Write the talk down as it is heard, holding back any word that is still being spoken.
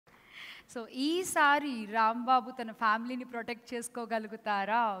So ఈసారి రాంబాబు తన ఫ్యామిలీని protect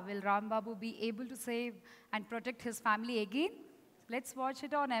చేసుకోగలుగుతారా? Will Rambabu be able to save and protect his family again? Let's watch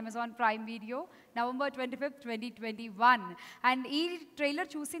it on Amazon Prime Video, November 25th, 2021. And ఈ trailer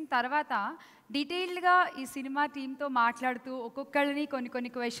చూసిన తర్వాత డీటెయిల్డ్గా ఈ సినిమా టీంతో మాట్లాడుతూ ఒక్కొక్కరిని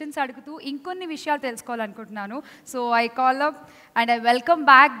కొన్ని క్వశ్చన్స్ అడుగుతూ ఇంకొన్ని విషయాలు తెలుసుకోవాలనుకుంటున్నాను. So I call up and I welcome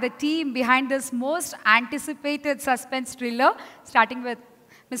back the team behind this most anticipated suspense thriller, starting with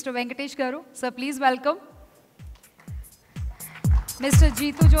mister Venkatesh గారు. Sir please welcome. Mister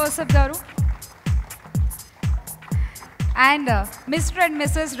Jitu Joseph గారు and Mr. and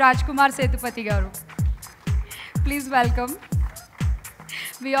Mrs. Rajkumar Setupati garu. Please welcome.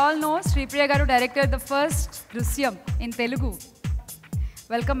 We all know Sri Priya garu directed the first Drishyam in Telugu.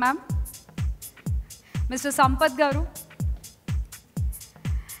 Welcome ma'am. Mr. Sampath garu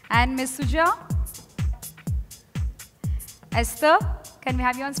and Ms. Suja. Esther, can we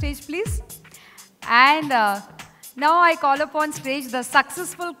have you on stage please? And now I call upon stage the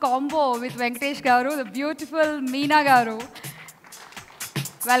successful combo with Venkatesh garu, the beautiful Meena garu.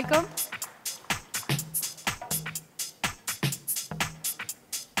 Welcome.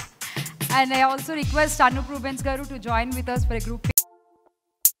 And I also request Anup Rubens garu to join with us for a group.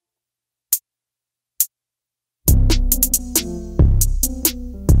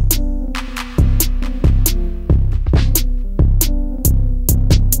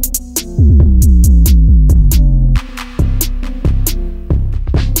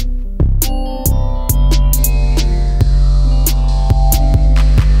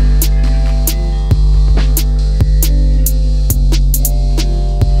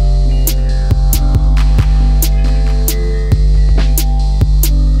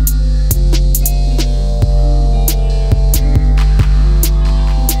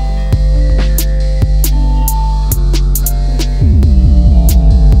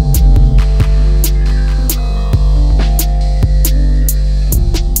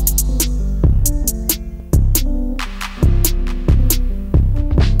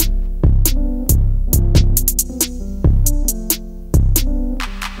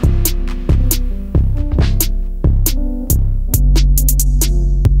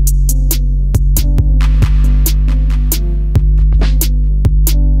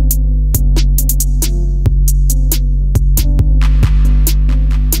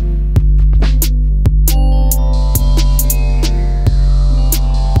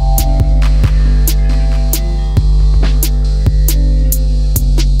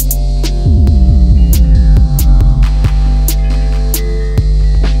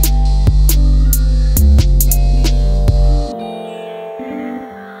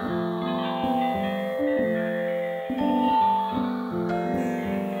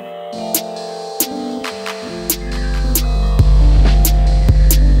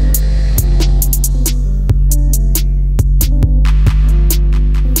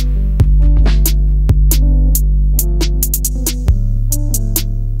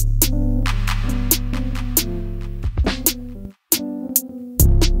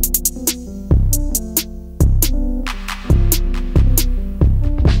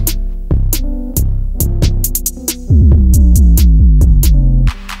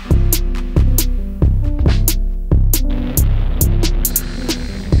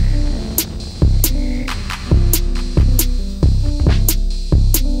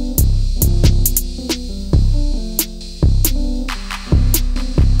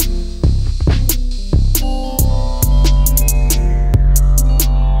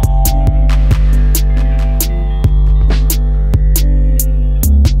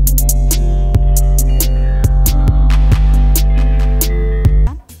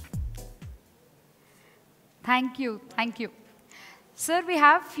 Thank you. Sir, we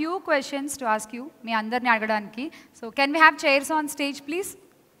have few questions to ask you. Me andarni adagadani. So can we have chairs on stage please?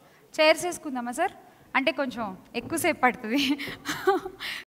 Chairs eskundama sir. Ante koncham ekku sepu padtadi.